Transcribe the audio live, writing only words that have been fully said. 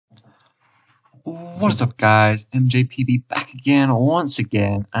What's up, guys? MJPB back again, once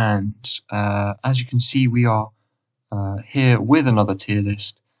again, and as you can see, we are here with another tier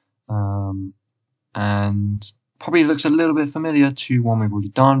list, and probably looks a little bit familiar to one we've already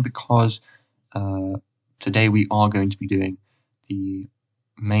done because today we are going to be doing the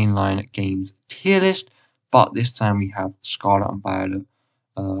Mainline games tier list, but this time we have Scarlet and Violet,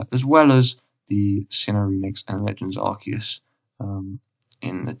 as well as the Sinnoh Remix and Legends Arceus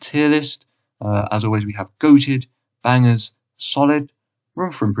in the tier list. As always, we have goated, bangers, solid,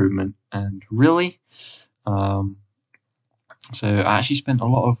 room for improvement, and really. So I actually spent a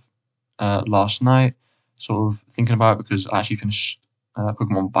lot of last night sort of thinking about it because I actually finished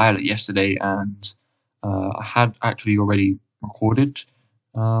Pokemon Violet yesterday, and I had actually already recorded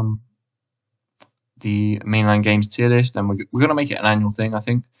the Mainline Games tier list, and we're going to make it an annual thing, I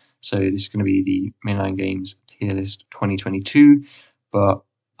think. So this is going to be the Mainline Games tier list 2022, but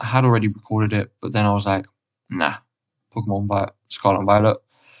I had already recorded it, but then I was like, nah, Pokemon Scarlet and Violet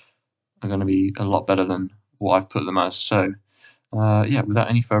are going to be a lot better than what I've put them as. So, yeah, without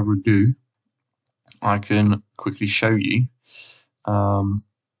any further ado, I can quickly show you.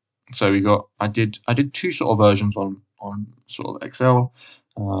 So we got, I did two sort of versions on sort of Excel.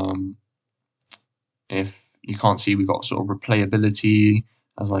 If you can't see, we got sort of replayability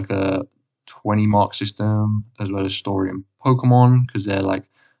as like a 20 mark system, as well as story and Pokemon, because they're like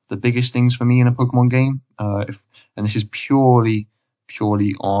the biggest things for me in a Pokemon game. And this is purely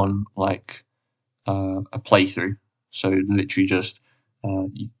on like a playthrough. So literally just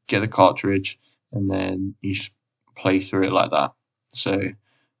you get the cartridge and then you just play through it like that. So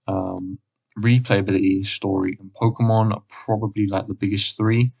replayability, story, and Pokemon are probably like the biggest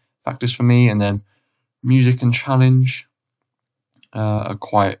three factors for me, and then music and challenge are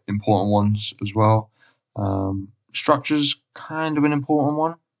quite important ones as well. Structure's kind of an important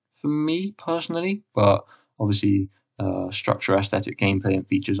one for me personally, but obviously structure, aesthetic, gameplay, and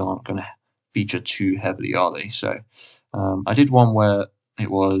features aren't going to feature too heavily, are they? So I did one where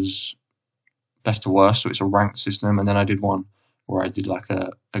it was best to worst, so it's a ranked system, and then I did one where I did like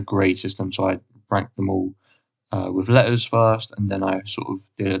a grade system, so I ranked them all with letters first, and then I sort of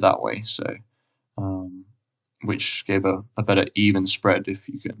did it that way. So which gave a better even spread, if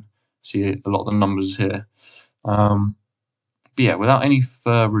you can see a lot of the numbers here. But yeah, without any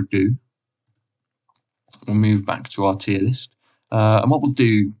further ado, we'll move back to our tier list. And what we'll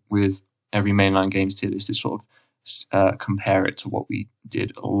do with every Mainline Games tier list is sort of compare it to what we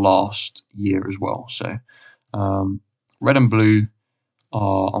did last year as well. So red and blue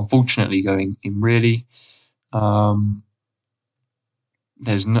are unfortunately going in really.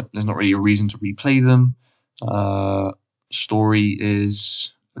 There's not really a reason to replay them. Story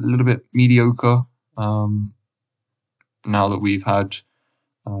is a little bit mediocre now that we've had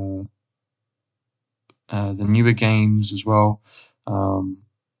the newer games as well.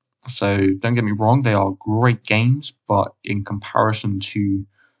 So don't get me wrong, they are great games, but in comparison to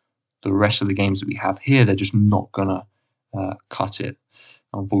the rest of the games that we have here, they're just not gonna cut it,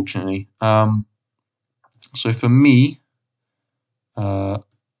 unfortunately. So for me, I'm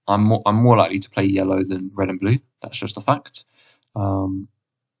more likely to play yellow than red and blue. That's just a fact.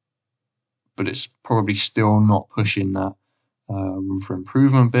 But it's probably still not pushing that room for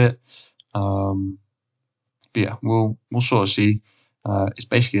improvement bit. But yeah, we'll sort of see. It's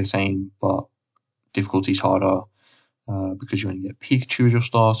basically the same, but difficulty's harder because you only get Pikachu as your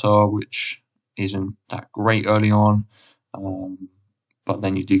starter, which isn't that great early on. But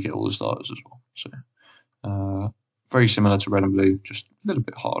then you do get all the starters as well. So very similar to red and blue, just a little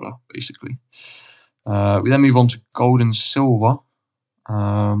bit harder, basically. We then move on to gold and silver,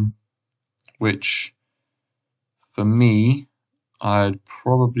 which for me, I'd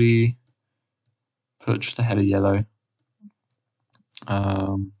probably put just ahead of yellow.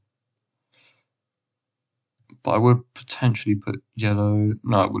 But I would potentially put yellow.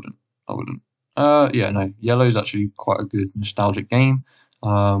 No, I wouldn't. Yeah, no, yellow is actually quite a good nostalgic game.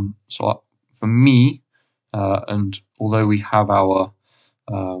 So for me, and although we have our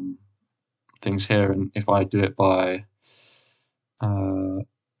things here, and if I do it by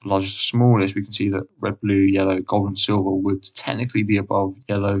largest to smallest, we can see that red, blue, yellow, gold, and silver would technically be above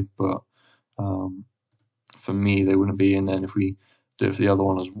yellow, but for me they wouldn't be. And then if we do it for the other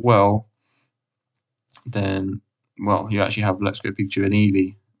one as well, then well, you actually have Let's Go Pikachu and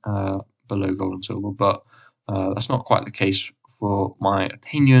Eevee below gold and silver, but that's not quite the case for my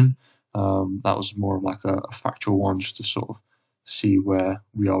opinion. That was more of like a factual one, just to sort of see where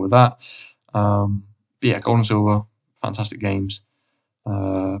we are with that. But yeah, gold and silver, fantastic games.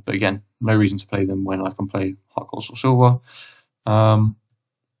 But again, no reason to play them when I can play Heart Gold or Silver.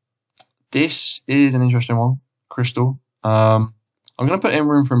 This is an interesting one, Crystal. I'm going to put in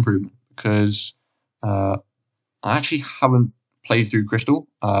room for improvement because I actually haven't played through Crystal,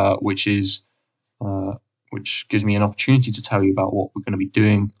 which gives me an opportunity to tell you about what we're going to be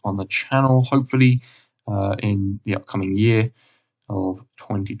doing on the channel, hopefully in the upcoming year of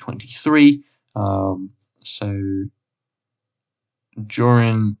 2023. So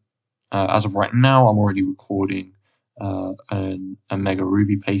during, as of right now, I'm already recording a Mega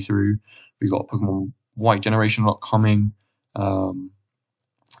Ruby playthrough. We've got Pokemon White Generation lot coming,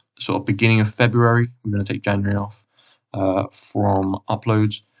 sort of beginning of February. We're going to take January off from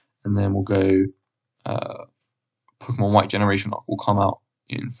uploads, and then we'll go Pokemon White Generation lot will come out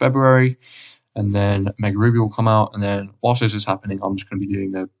in February, and then Mega Ruby will come out, and then whilst this is happening, I'm just going to be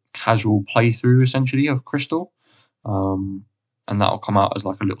doing a casual playthrough essentially of Crystal, and that'll come out as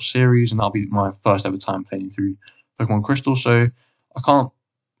like a little series, and that'll be my first ever time playing through Pokemon Crystal. So I can't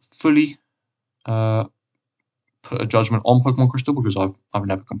fully put a judgment on Pokemon Crystal because I've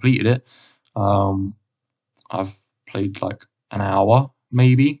never completed it. I've played like an hour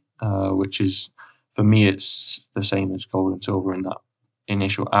maybe, which is, for me, it's the same as Gold and Silver in that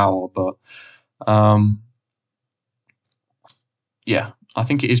initial hour. But yeah, I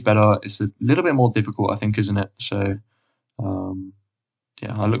think it is better. It's a little bit more difficult, I think, isn't it? So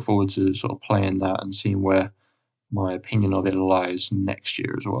yeah, I look forward to sort of playing that and seeing where my opinion of it lies next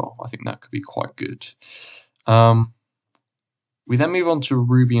year as well. I think that could be quite good. We then move on to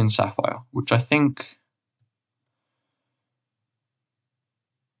Ruby and Sapphire, which I think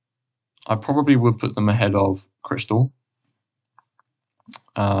I probably would put them ahead of Crystal.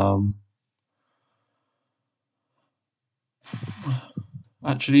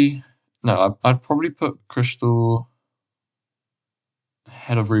 Actually, no, I'd probably put Crystal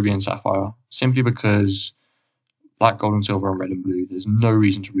ahead of Ruby and Sapphire, simply because Black, Gold, and Silver, and Red and Blue, there's no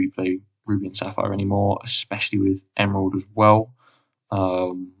reason to replay Ruby and Sapphire anymore, especially with Emerald as well.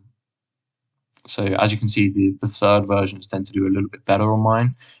 So as you can see, the third versions tend to do a little bit better on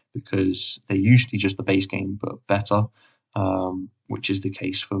mine because they're usually just the base game but better, which is the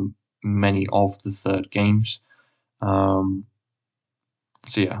case for many of the third games. So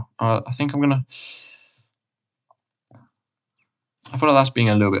yeah, I think I'm gonna. I feel like that's being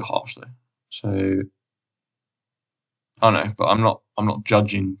a little bit harsh though. So, oh no, but I'm not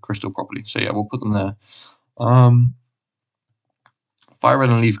judging Crystal properly. So yeah, we'll put them there. Fire Red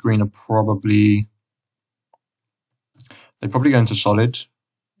and Leaf Green are probably go into Solid,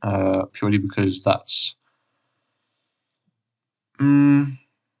 purely because that's no,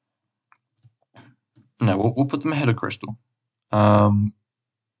 we'll put them ahead of Crystal.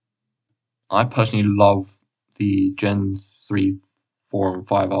 I personally love the Gen 3, 4, and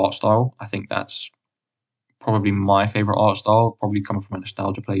 5 art style. I think that's probably my favorite art style, probably coming from a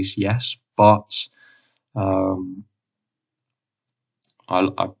nostalgia place, yes, but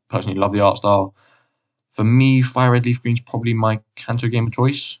I personally love the art style. For me, Fire Red Leaf Green is probably my Kanto game of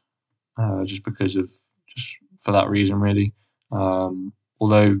choice, just for that reason, really.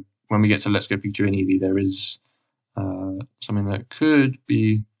 Although when we get to Let's Go Pikachu and Eevee, there is something that could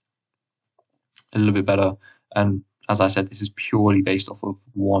be a little bit better. And as I said, this is purely based off of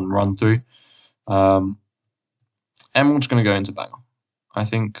one run through. Emerald's going to go into Banger. I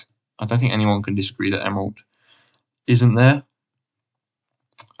don't think anyone can disagree that Emerald isn't there.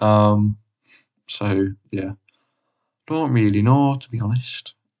 So yeah, don't really know, to be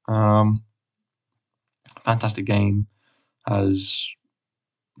honest. Fantastic game, has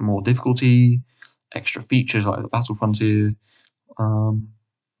more difficulty, extra features like the Battle Frontier.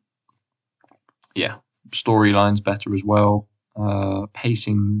 Yeah, storyline's better as well.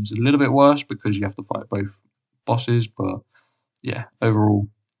 Pacing's a little bit worse because you have to fight both bosses, but yeah, overall,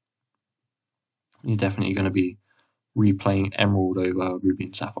 you're definitely going to be replaying Emerald over Ruby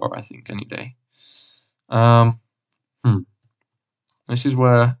and Sapphire, I think, any day. This is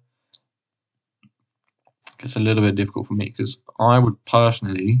where it gets a little bit difficult for me because I would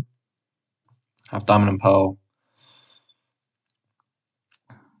personally have Diamond and Pearl.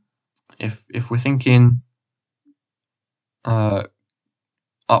 If we're thinking up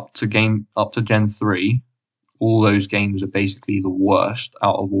to Gen 3, all those games are basically the worst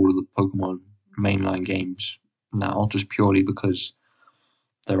out of all of the Pokemon mainline games now, just purely because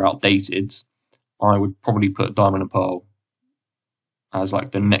they're outdated. I would probably put Diamond and Pearl as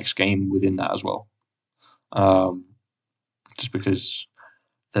like the next game within that as well. Just because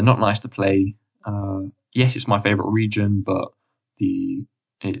they're not nice to play. Yes, it's my favorite region, but it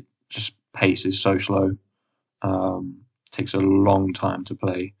just pace is so slow. Takes a long time to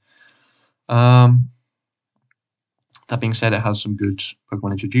play. That being said, it has some good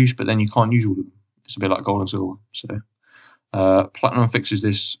Pokemon introduced, but then you can't use all of them. It's a bit like Gold and Silver. So Platinum fixes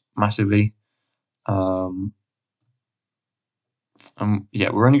this massively. Yeah,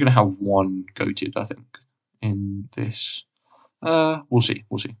 we're only going to have one goated, I think, in this. We'll see.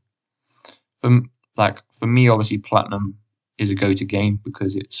 For me, obviously, Platinum is a go-to game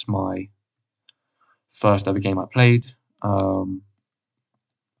because it's my first ever game I played, and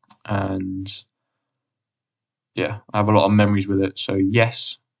yeah, I have a lot of memories with it. So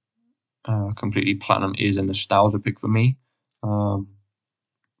yes, completely Platinum is a nostalgia pick for me, in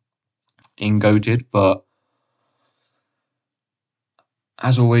goated. But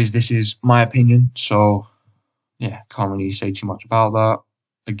as always, this is my opinion, so yeah, can't really say too much about that.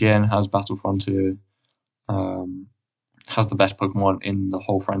 Again, has Battle Frontier, has the best Pokemon in the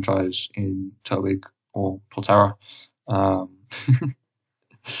whole franchise in Turtwig or Torterra.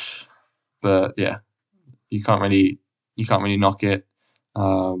 But yeah, you can't really knock it.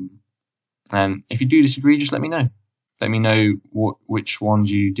 And if you do disagree, just let me know. Let me know which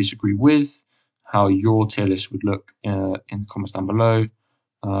ones you disagree with, how your tier list would look in the comments down below.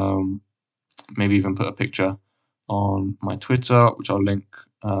 Maybe even put a picture on my Twitter, which I'll link.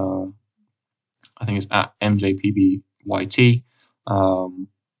 I think it's at MJPBYT.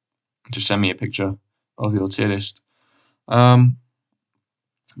 Just send me a picture of your tier list.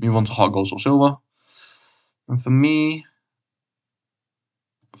 Move on to Heart Gold, Soul Silver. And for me,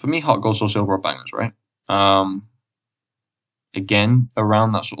 Heart Gold, Soul Silver are bangers, right? Again,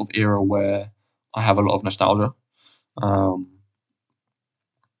 around that sort of era where I have a lot of nostalgia.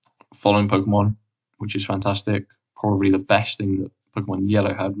 Following Pokemon, which is fantastic. Probably the best thing that Pokemon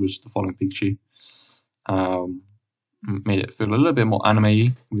Yellow had was the following Pikachu. Made it feel a little bit more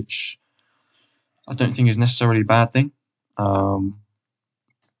anime-y, which I don't think is necessarily a bad thing.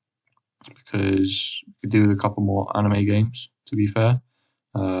 Because you could do with a couple more anime games, to be fair.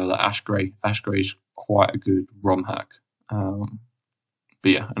 Like Ash Grey. Ash Grey is quite a good ROM hack. But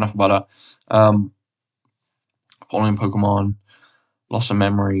yeah, enough about that. Following Pokemon, Lost of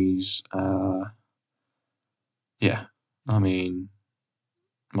Memories. Yeah, I mean,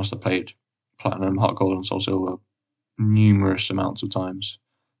 must have played Platinum, Heart Gold, and Soul Silver numerous amounts of times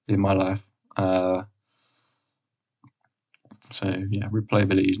in my life. So yeah,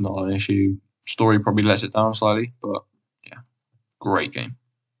 replayability is not an issue. Story probably lets it down slightly, but yeah, great game.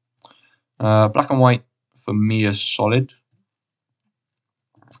 Black and White for me is solid,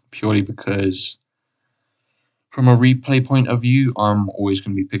 purely because from a replay point of view, I'm always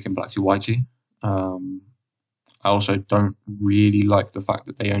going to be picking Black 2 White 2. I also don't really like the fact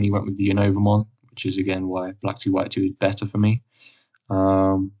that they only went with the Unovamon, which is again why Black 2 White 2 is better for me.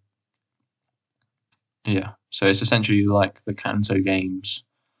 Yeah, so it's essentially like the Kanto games,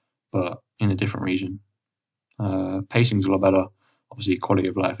 but in a different region. Pacing's a lot better. Obviously, quality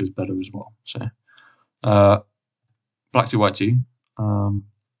of life is better as well. So, Black 2 White 2.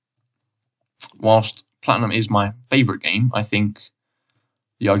 Whilst Platinum is my favourite game, I think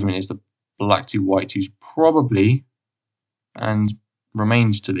the argument is that Black 2 White 2 is probably, and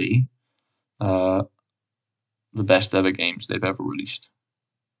remains to be, the best ever games they've ever released.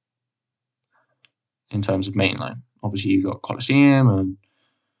 In terms of mainline. Obviously, you've got Colosseum and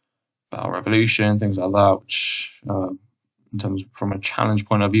Battle Revolution, things like that, which, in terms of, from a challenge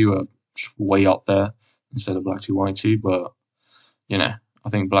point of view, are just way up there instead of Black 2 White 2. But, you know, I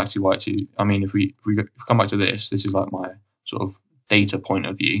think Black 2 White 2, I mean, if we come back to this is like my sort of data point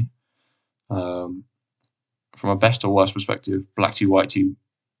of view. From a best or worst perspective, Black 2 White 2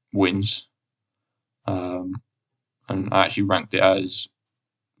 wins. And I actually ranked it as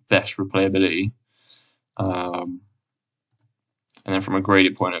best replayability. And then from a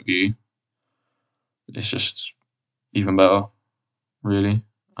graded point of view, it's just even better, really.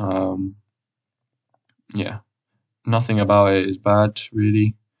 Yeah, nothing about it is bad,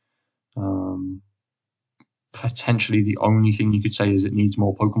 really. Potentially the only thing you could say is it needs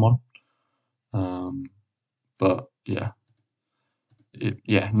more Pokemon. But yeah,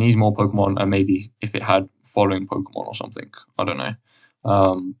 it needs more Pokemon, and maybe if it had following Pokemon or something, I don't know.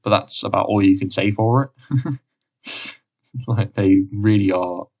 But that's about all you can say for it. Like, they really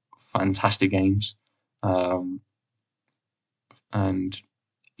are fantastic games. And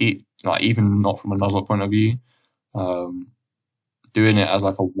even not from a Nuzlocke point of view, doing it as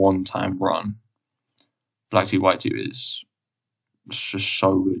like a one-time run, Black 2 White 2 is just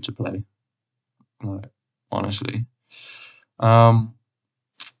so good to play. Like, honestly. And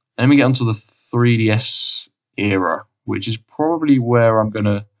then we get onto the 3DS era, which is probably where I'm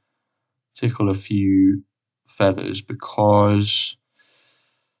gonna tickle a few feathers, because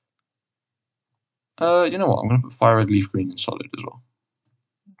You know what? I'm going to put Fire Red, Leaf Green, and Solid as well.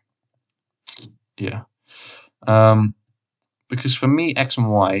 Yeah. Because for me, X and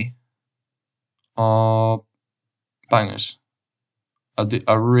Y are bangers.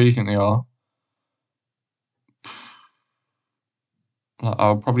 I really think they are.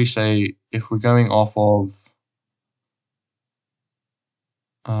 I'll probably say if we're going off of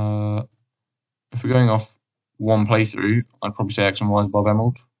if we're going off one playthrough, I'd probably say X and Y is above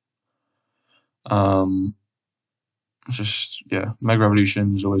Emerald. It's just Mega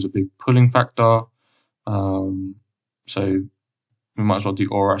Evolution is always a big pulling factor. So we might as well do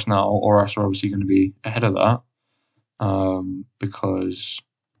Oras now. Oras are obviously going to be ahead of that because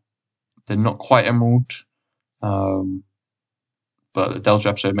they're not quite Emerald. But the Delta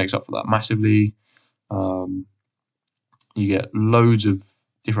episode makes up for that massively. You get loads of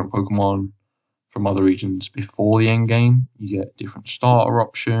different Pokemon from other regions before the end game. You get different starter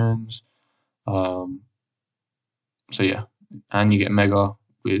options. So yeah, and you get Mega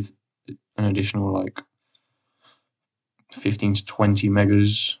with an additional like 15 to 20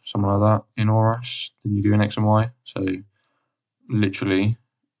 Megas, something like that, in Oras than you do in X and Y. So literally,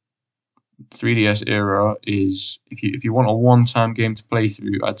 3DS era is if you want a one-time game to play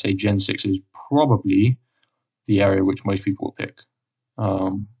through, I'd say Gen 6 is probably the area which most people will pick.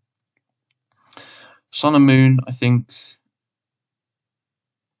 Sun and Moon, I think.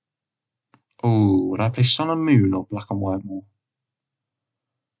 Oh, would I play Sun and Moon or Black and White more?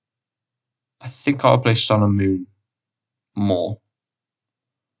 I think I'll play Sun and Moon more.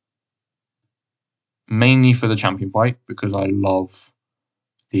 Mainly for the champion fight, because I love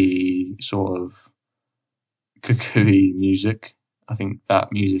the sort of Kukui music. I think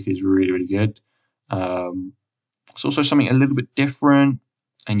that music is really, really good. It's also something a little bit different,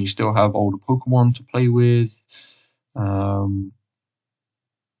 and you still have older Pokemon to play with.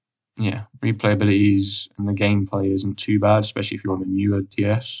 Replayabilities and the gameplay isn't too bad, especially if you're on a newer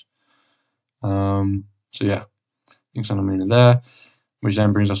DS. I think Sun and Moon are there, which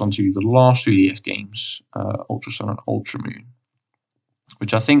then brings us on to the last 3DS games, Ultra Sun and Ultra Moon,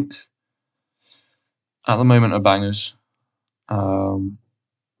 which I think at the moment are bangers. I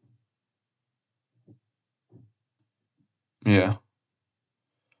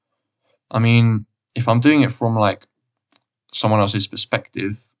mean, if I'm doing it from like someone else's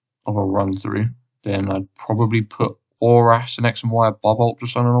perspective of a run through, then I'd probably put Oras and X and Y above Ultra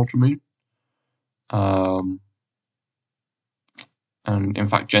Sun and Ultra Moon. And in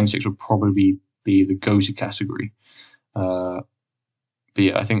fact, Gen 6 would probably be the go-to category. But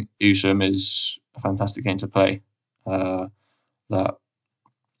yeah, I think Usum is a fantastic game to play. That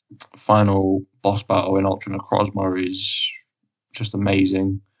final boss battle in Ultra Necrozma is just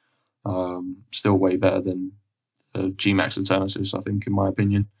amazing. Still way better than the G-Max Eternatus, I think, in my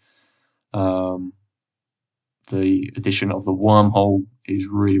opinion. The addition of the wormhole is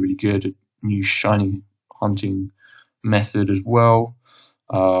really, really good. A new shiny hunting method as well.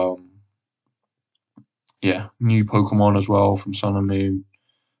 New Pokemon as well from Sun and Moon.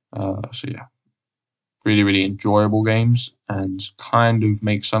 Really, really enjoyable games, and kind of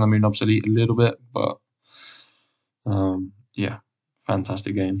make Sun and Moon obsolete a little bit, but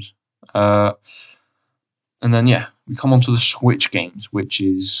fantastic games. And then we come on to the Switch games, which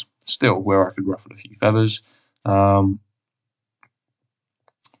is still where I could ruffle a few feathers,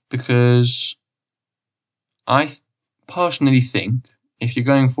 because I personally think if you're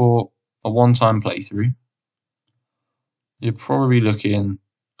going for a one-time playthrough, you're probably looking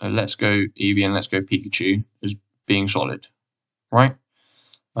at Let's Go Eevee and Let's Go Pikachu as being solid, right?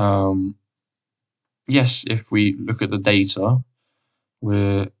 Yes, if we look at the data,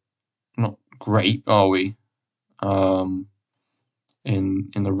 we're not great, are we? We're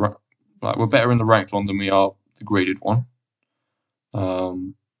better in the ranked one than we are the graded one.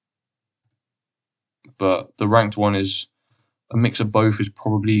 But the ranked one is a mix of both, is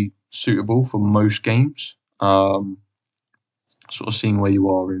probably suitable for most games. Sort of seeing where you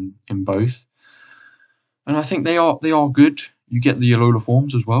are in both, and I think they are good. You get the Alola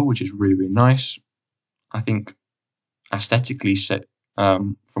forms as well, which is really, really nice. I think aesthetically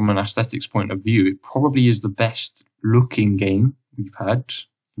from an aesthetics point of view, it probably is the best looking game we've had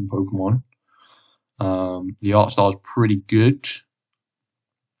in Pokemon. The art style is pretty good,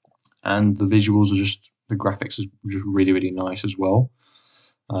 and the visuals the graphics is just really, really nice as well.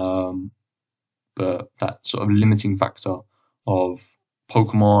 But that sort of limiting factor of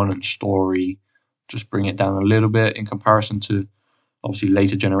Pokemon and story just bring it down a little bit in comparison to obviously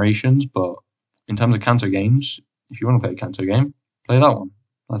later generations. But in terms of Kanto games, if you want to play a Kanto game, play that one,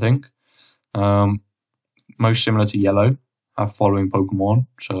 I think. Most similar to Yellow, have following Pokemon,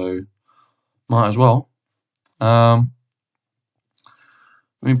 so Might as well. Let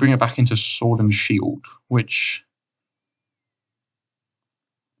me bring it back into Sword and Shield, which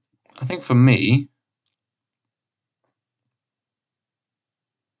I think for me,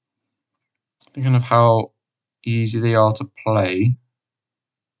 thinking of how easy they are to play,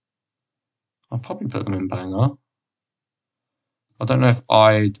 I'll probably put them in banger. I don't know if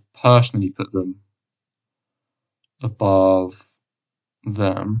I'd personally put them above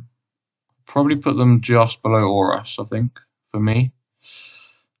them. Probably put them just below Horus, I think, for me.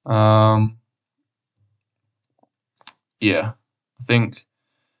 Yeah, I think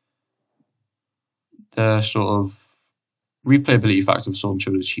the sort of replayability factor of Sword and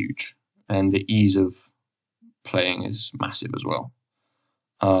Shield is huge, and the ease of playing is massive as well.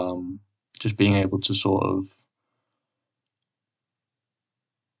 Just being able to sort of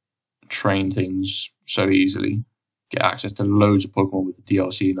train things so easily, get access to loads of Pokemon with the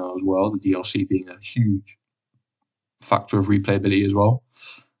DLC now as well, the DLC being a huge factor of replayability as well.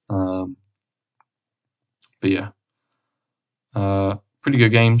 But yeah, pretty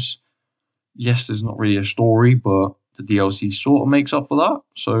good games. Yes, there's not really a story, but the DLC sort of makes up for that,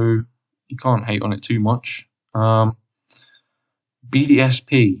 so you can't hate on it too much.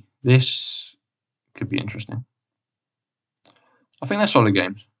 BDSP, this could be interesting. I think they're solid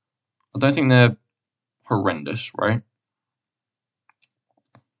games. I don't think they're horrendous, right?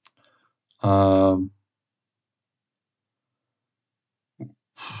 I'll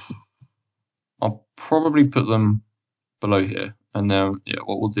probably put them below here, and then yeah,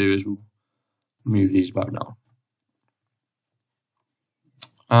 what we'll do is we'll move these back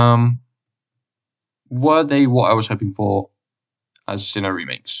down. Were they what I was hoping for as Sinnoh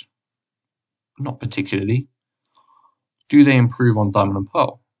remakes? Not particularly. Do they improve on Diamond and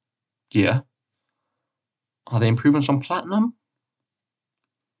Pearl? Yeah. Are they improvements on Platinum?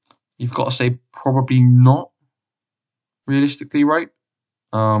 You've got to say probably not, realistically, right?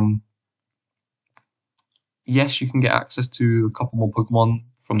 Yes, you can get access to a couple more Pokemon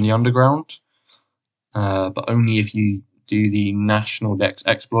from the Underground, but only if you do the National Dex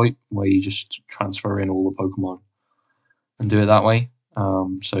exploit, where you just transfer in all the Pokemon and do it that way.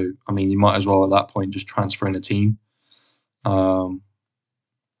 So, I mean, you might as well at that point just transfer in a team.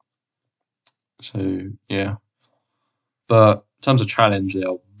 So, yeah. But in terms of challenge, they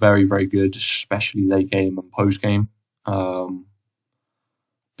are very, very good, especially late game and post game. But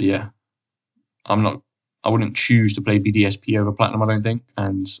yeah, I wouldn't choose to play BDSP over Platinum, I don't think.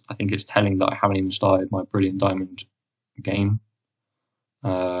 And I think it's telling that I haven't even started my Brilliant Diamond game.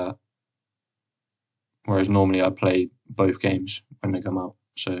 Whereas normally I play both games when they come out.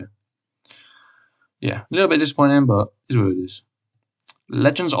 So, yeah, a little bit disappointing, but it is what it is.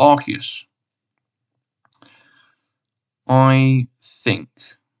 Legends Arceus. I think,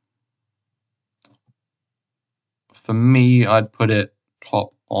 for me, I'd put it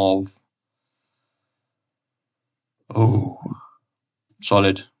top of...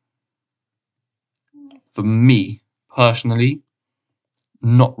 solid. For me, personally,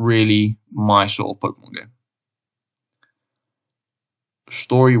 not really my sort of Pokemon game.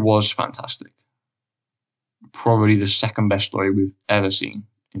 Story was fantastic. Probably the second best story we've ever seen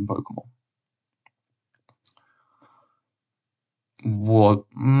in Pokemon. What?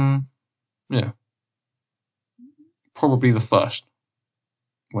 Yeah. Probably the first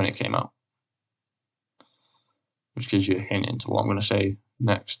when it came out. Which gives you a hint into what I'm going to say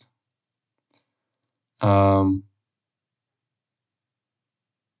next. But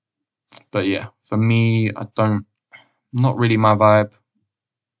yeah, for me, not really my vibe.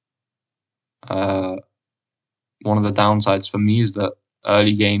 One of the downsides for me is that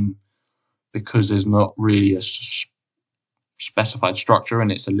early game, because there's not really a specified structure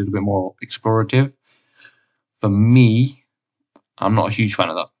and it's a little bit more explorative. For me, I'm not a huge fan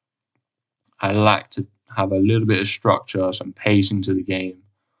of that. I like to have a little bit of structure, some pacing to the game,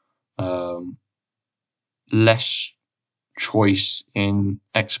 less choice in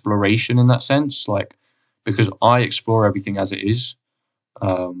exploration in that sense, like, because I explore everything as it is.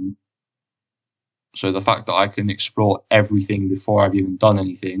 So the fact that I can explore everything before I've even done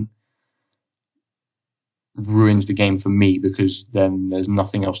anything ruins the game for me, because then there's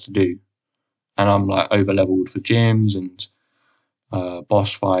nothing else to do. And I'm like over leveled for gyms and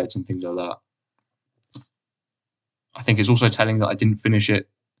boss fights and things like that. I think it's also telling that I didn't finish it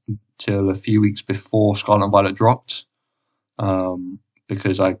until a few weeks before Scarlet and Violet dropped,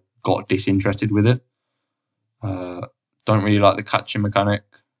 because I got disinterested with it. Don't really like the catching mechanic.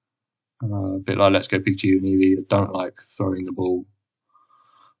 A bit like Let's Go Pikachu and Eevee. I don't like throwing the ball.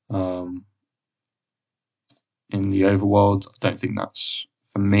 In the overworld, I don't think that's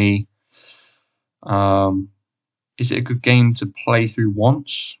for me. Is it a good game to play through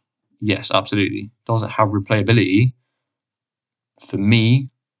once? Yes, absolutely. Does it have replayability? For me,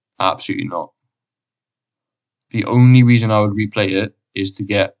 absolutely not. The only reason I would replay it is to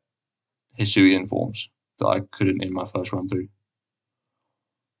get Hisuian forms that I couldn't in my first run through.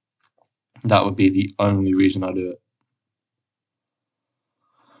 That would be the only reason I do it.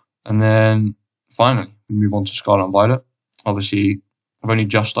 And then finally, we move on to Scarlet and Violet. Obviously, I've only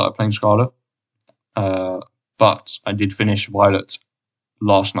just started playing Scarlet, but I did finish Violet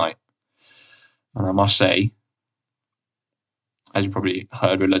last night. And I must say, as you probably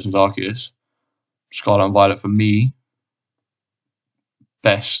heard with Legends Arceus, Scarlet and Violet for me,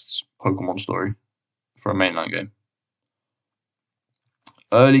 best Pokemon story for a mainline game.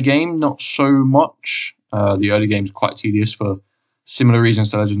 Early game, not so much. The early game is quite tedious for similar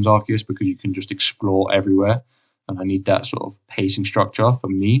reasons to Legends Arceus because you can just explore everywhere, and I need that sort of pacing structure for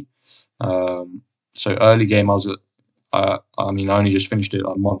me. So early game, I only just finished it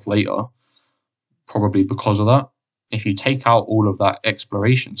a month later, probably because of that. If you take out all of that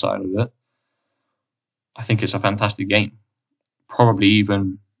exploration side of it, I think it's a fantastic game. Probably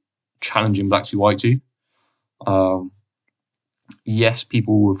even challenging Black 2 White 2. Yes,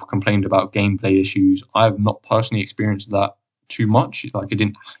 people have complained about gameplay issues. I've not personally experienced that too much. Like it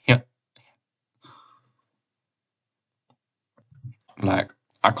didn't. Like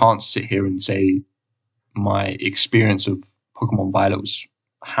I can't sit here and say my experience of Pokemon Violet was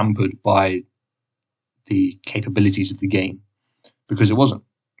hampered by the capabilities of the game, because it wasn't.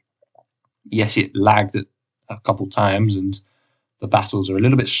 Yes, it lagged a couple times and the battles are a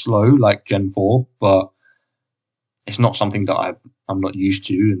little bit slow like Gen 4, but it's not something that I'm not used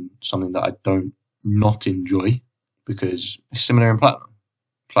to and something that I don't not enjoy, because it's similar in Platinum.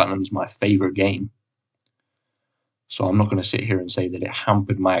 Platinum's my favourite game. So I'm not going to sit here and say that it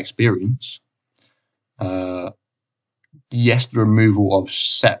hampered my experience. Yes, the removal of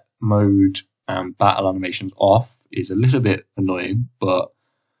set mode and battle animations off is a little bit annoying, but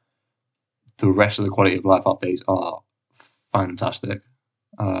the rest of the quality of life updates are fantastic.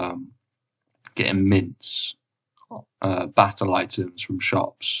 Getting mints, battle items from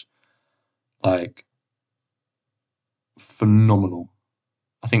shops, like phenomenal.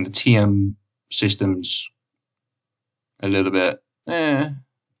 I think the TM system's a little bit,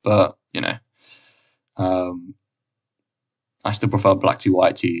 but you know, I still prefer Black 2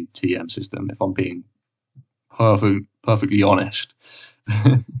 White TM system if I'm being perfectly honest.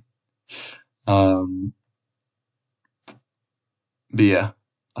 But yeah,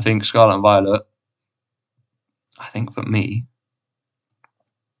 I think Scarlet and Violet, I think for me,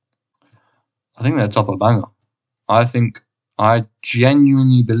 I think they're top of banger. I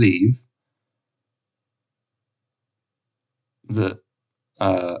genuinely believe that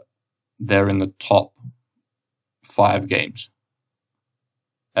they're in the top 5 games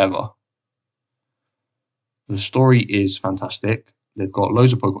ever. The story is fantastic. They've got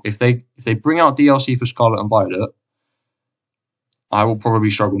loads of Pokemon. If they bring out DLC for Scarlet and Violet, I will probably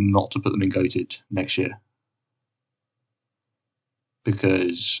struggle not to put them in GOATed next year,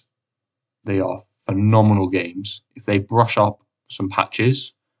 because they are phenomenal games. If they brush up some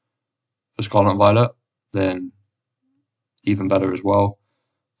patches for Scarlet and Violet, then even better as well.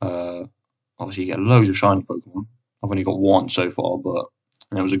 Obviously, you get loads of shiny Pokemon. I've only got one so far,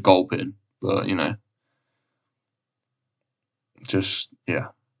 and it was a Gulpin. But you know, just yeah,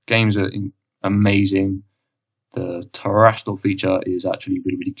 games are amazing. The terrestrial feature is actually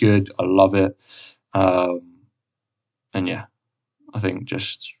really, really good. I love it. And yeah, I think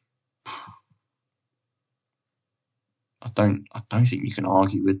just I don't think you can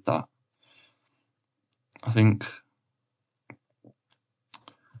argue with that. I think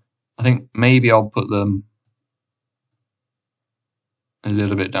maybe I'll put them a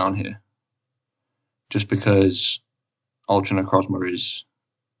little bit down here, just because Ultra Necrozma is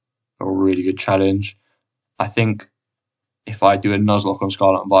a really good challenge. I think if I do a Nuzlocke on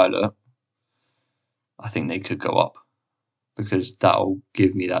Scarlet and Violet, I think they could go up, because that'll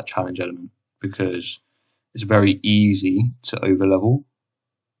give me that challenge element, because it's very easy to overlevel.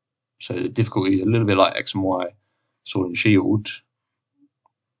 So the difficulty is a little bit like X and Y, Sword and Shield,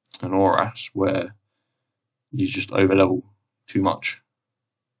 and Auras, where you just overlevel too much.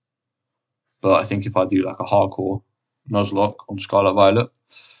 But I think if I do like a hardcore Nuzlocke on Scarlet Violet,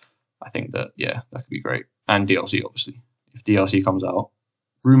 I think that, yeah, that could be great. And DLC, obviously. If DLC comes out,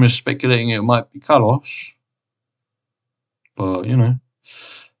 rumours speculating it might be Kalos, but you know.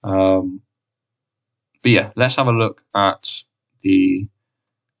 But yeah, let's have a look at the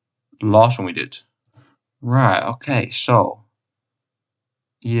last one we did. Right, okay, so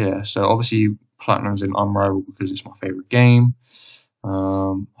yeah, so obviously Platinum's in Unrivaled because it's my favourite game.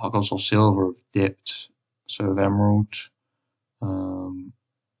 Hot Gold Soul Silver have dipped. So have Emerald.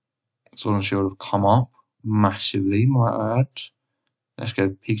 Sword and Shield have come up massively, might I add. Let's go.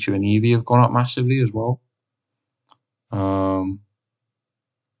 Pikachu and Eevee have gone up massively as well.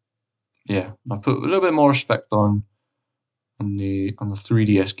 Yeah, I've put a little bit more respect on the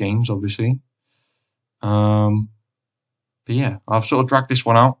 3DS games, obviously. But yeah, I've sort of dragged this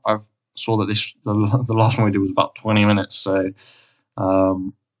one out. I've saw that the last one we did was about 20 minutes. So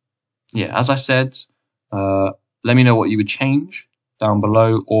yeah, as I said, let me know what you would change down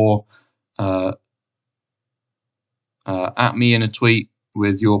below, or at me in a tweet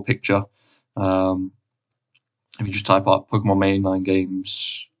with your picture. If you just type up Pokemon Mainline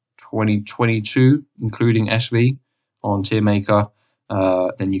Games 2022, including SV, on Tier Maker,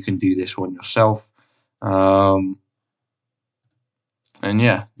 then you can do this one yourself. And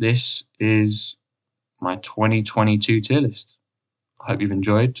yeah, this is my 2022 tier list. I hope you've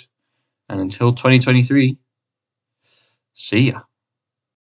enjoyed. And until 2023, see ya.